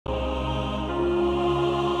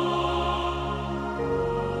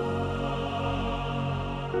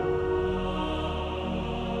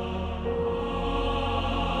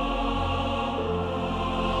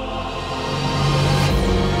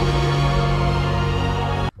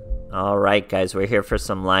Alright guys, we're here for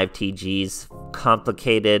some live TGs.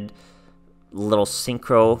 Complicated little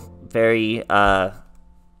synchro, very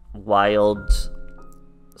wild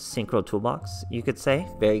synchro toolbox, you could say.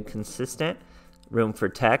 Very consistent. Room for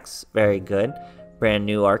text, very good. Brand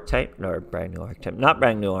new archetype, or brand new archetype, not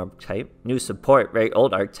brand new archetype. New support, very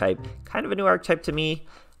old archetype. Kind of a new archetype to me.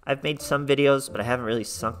 I've made some videos, but I haven't really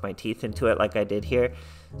sunk my teeth into it like I did here.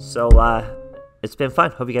 So, it's been fun.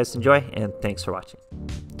 Hope you guys enjoy, and thanks for watching.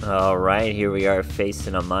 Alright, here we are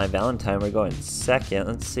facing on My Valentine. We're going second.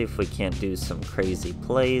 Let's see if we can't do some crazy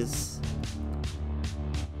plays.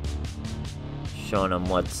 Showing them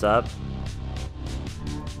what's up.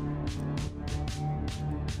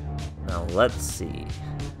 Now, let's see.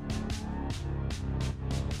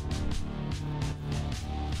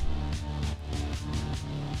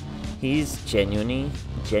 He's genuinely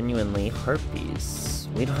harpies.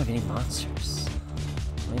 We don't have any monsters.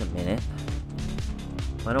 Wait a minute.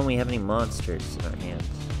 Why don't we have any monsters in our hand?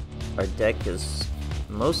 Our deck is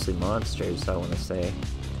mostly monsters, I want to say.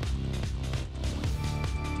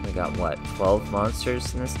 We got, what, 12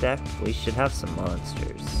 monsters in this deck? We should have some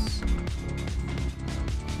monsters.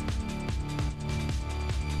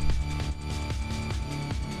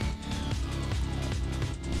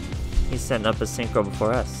 He's setting up a synchro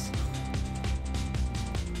before us.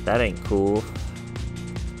 That ain't cool.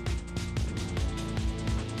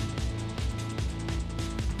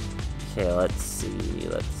 Okay, let's see.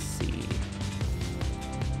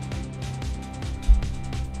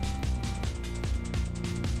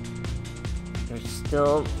 There's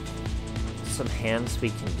still some hands we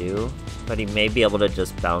can do, but he may be able to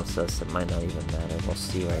just bounce us. It might not even matter. We'll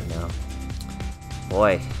see right now.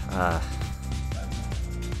 Boy,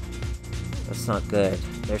 that's not good.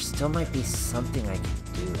 There still might be something I can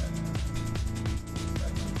do.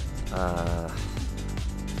 I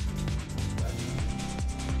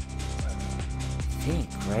think,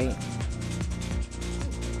 right?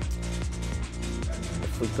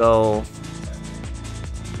 If we go...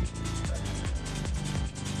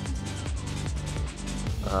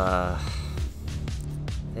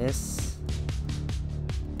 this...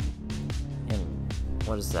 and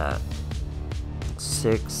what is that?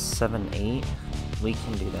 6, 7, 8? We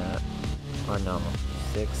can do that. Or no,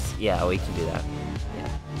 6? Yeah, we can do that.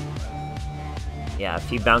 Yeah, if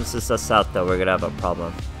he bounces us out though, we're gonna have a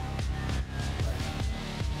problem.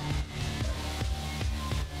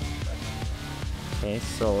 Okay,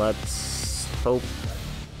 so let's hope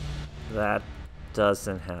that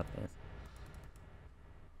doesn't happen.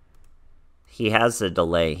 He has a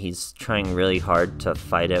delay. He's trying really hard to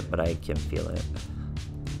fight it, but I can feel it.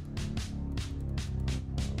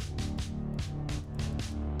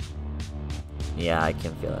 Yeah, I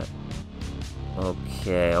can feel it.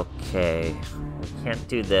 Okay. We can't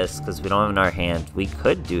do this because we don't have in our hand. We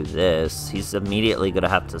could do this. He's immediately going to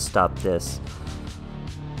have to stop this.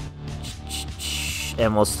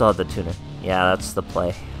 And we'll still have the tuner. Yeah, that's the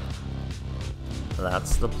play.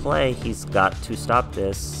 That's the play. He's got to stop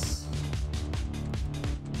this.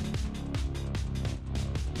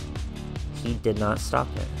 He did not stop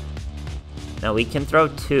it. Now we can throw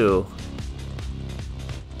 2.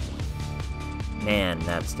 Man,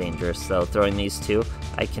 that's dangerous though. Throwing these 2,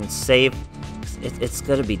 I can save. It's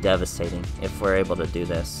gonna be devastating if we're able to do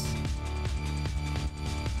this.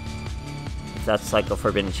 If that's like a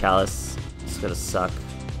Forbidden Chalice, it's gonna suck.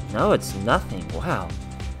 No, it's nothing. Wow.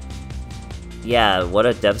 Yeah, what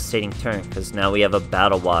a devastating turn, because now we have a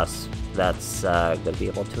Battle Wasp that's gonna be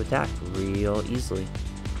able to attack real easily.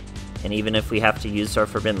 And even if we have to use our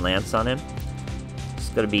Forbidden Lance on him, it's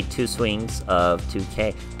going to be 2 swings of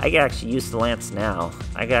 2k. I can actually use the Lance now.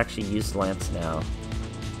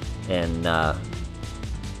 And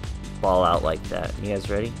ball out like that. You guys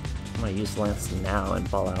ready? I'm going to use the Lance now and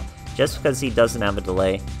ball out. Just because he doesn't have a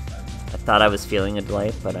delay. I thought I was feeling a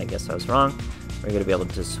delay, but I guess I was wrong. We're going to be able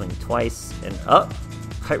to swing twice. And, oh!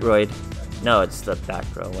 Kiteroid. No, it's the back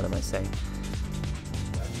row. What am I saying?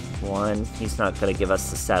 1. He's not going to give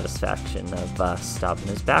us the satisfaction of stopping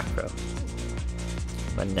his back row.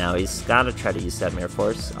 But now he's got to try to use that Mirror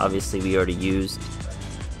Force. Obviously, we already used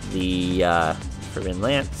the Forbidden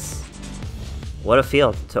Lance. What a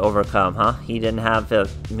field to overcome, huh? He didn't have the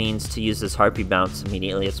means to use his Harpy bounce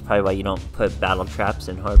immediately. It's probably why you don't put battle traps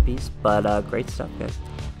in Harpies. But great stuff, guys.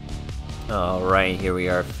 Alright, here we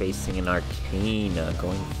are facing an Arcana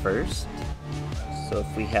going first. So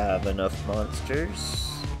if we have enough monsters,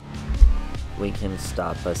 we can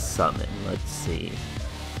stop a summon. Let's see.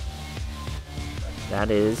 That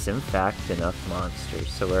is, in fact, enough monsters.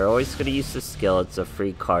 So we're always going to use the skill. It's a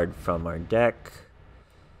free card from our deck.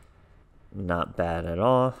 Not bad at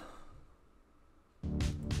all.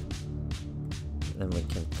 Then we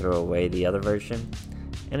can throw away the other version.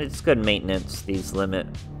 And it's good maintenance, these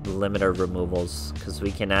limiter removals, because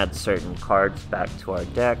we can add certain cards back to our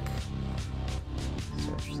deck.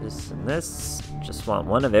 Search this and this. Just want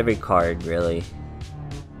one of every card, really.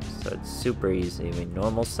 So it's super easy. We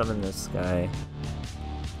normal summon this guy.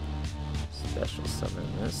 Special summon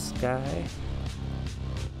this guy.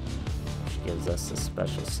 Which gives us a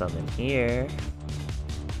special summon here.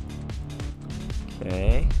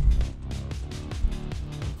 Okay.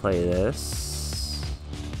 Play this.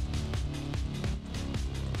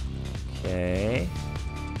 Okay.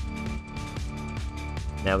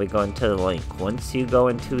 Now we go into the link. Once you go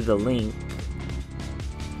into the link,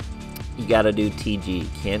 you gotta do TG.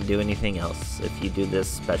 Can't do anything else if you do this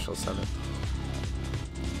special summon.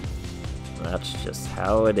 That's just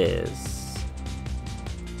how it is.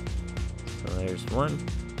 So there's one.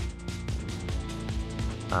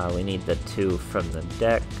 We need the 2 from the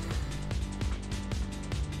deck.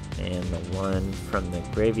 And the 1 from the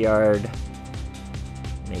graveyard.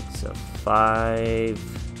 Makes a 5.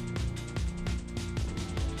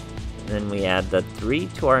 Then we add the 3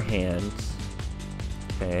 to our hand.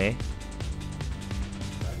 Okay.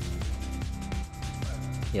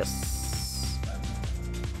 Yes.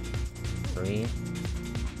 3.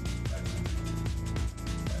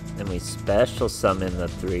 Then we special summon the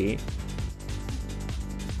 3.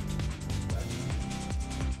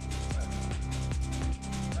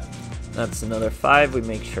 That's another 5. We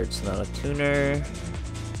make sure it's not a tuner.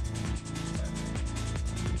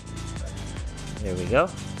 There we go.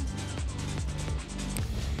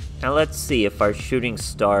 Now let's see if our shooting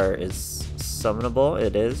star is summonable.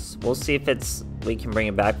 It is. We'll see if we can bring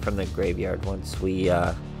it back from the graveyard once we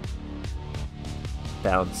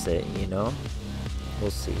bounce it, you know?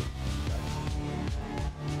 We'll see.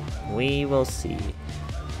 We will see.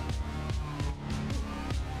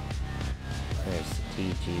 There's the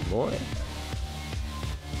TG boy.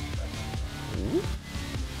 Ooh.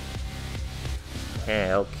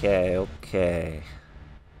 Okay.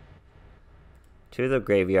 To the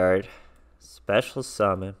graveyard. Special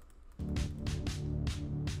summon.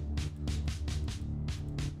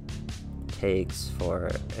 Takes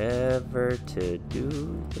forever to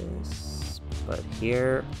do this. But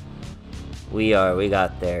here we are. We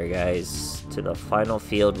got there, guys. To the final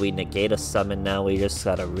field. We negate a summon now. We just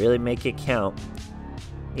gotta really make it count.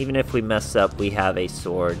 Even if we mess up, we have a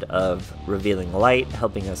Sword of Revealing Light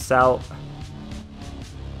helping us out.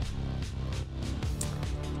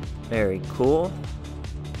 Very cool.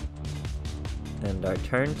 And our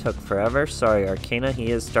turn took forever. Sorry, Arcana,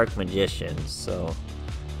 he is Dark Magician, so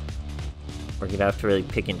we're gonna have to really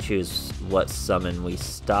pick and choose what summon we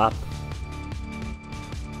stop.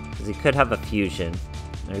 Because he could have a fusion.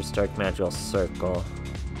 There's Dark Magical Circle.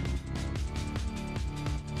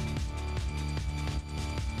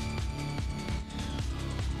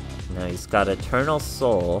 Now he's got Eternal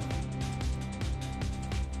Soul.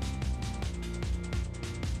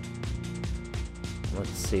 Let's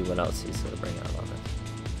see what else he's gonna bring out on it.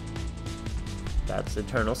 That's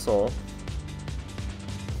Eternal Soul.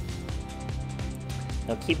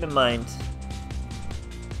 Now keep in mind,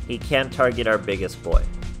 he can't target our biggest boy,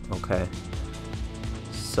 okay?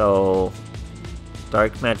 So,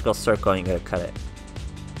 Dark Magical Circle ain't gonna cut it.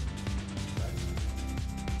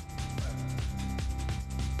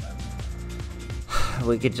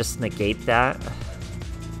 We could just negate that.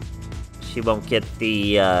 She won't get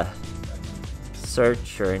the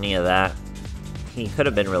search or any of that. He could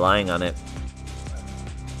have been relying on it.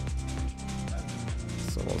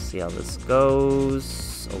 So we'll see how this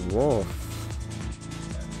goes. A wolf.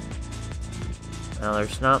 Now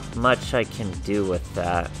there's not much I can do with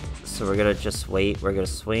that. So we're gonna just wait. We're gonna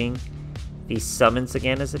swing. If he summons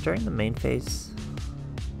again, is it during the main phase?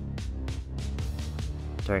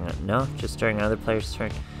 No, just during another player's turn.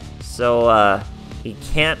 So he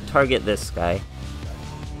can't target this guy.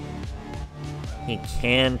 He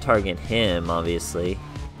can target him, obviously.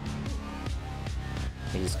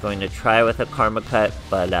 He's going to try with a Karma Cut,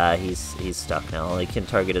 but he's stuck now. All he can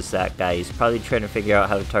target is that guy. He's probably trying to figure out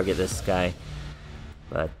how to target this guy.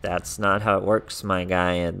 But that's not how it works, my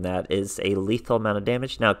guy, and that is a lethal amount of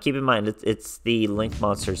damage. Now, keep in mind, it's the Link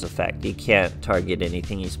Monster's effect. You can't target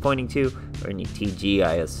anything he's pointing to, or any TG,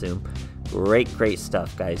 I assume. Great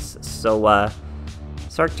stuff, guys. So,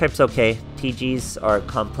 this archetype's okay. TGs are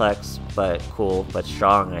complex, but cool, but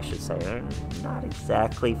strong, I should say. They're not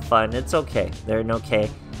exactly fun. It's okay. They're an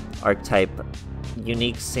okay archetype.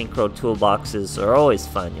 Unique Synchro toolboxes are always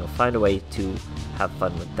fun. You'll find a way to have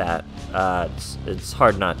fun with that. It's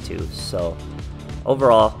hard not to. So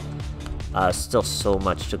overall, Still so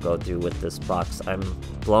much to go through with this box. I'm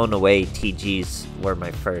blown away TGs were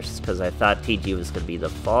my first, because I thought TG was going to be the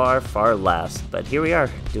far, far last. But here we are,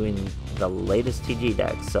 doing the latest TG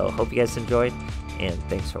deck. So hope you guys enjoyed, and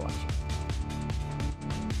thanks for watching.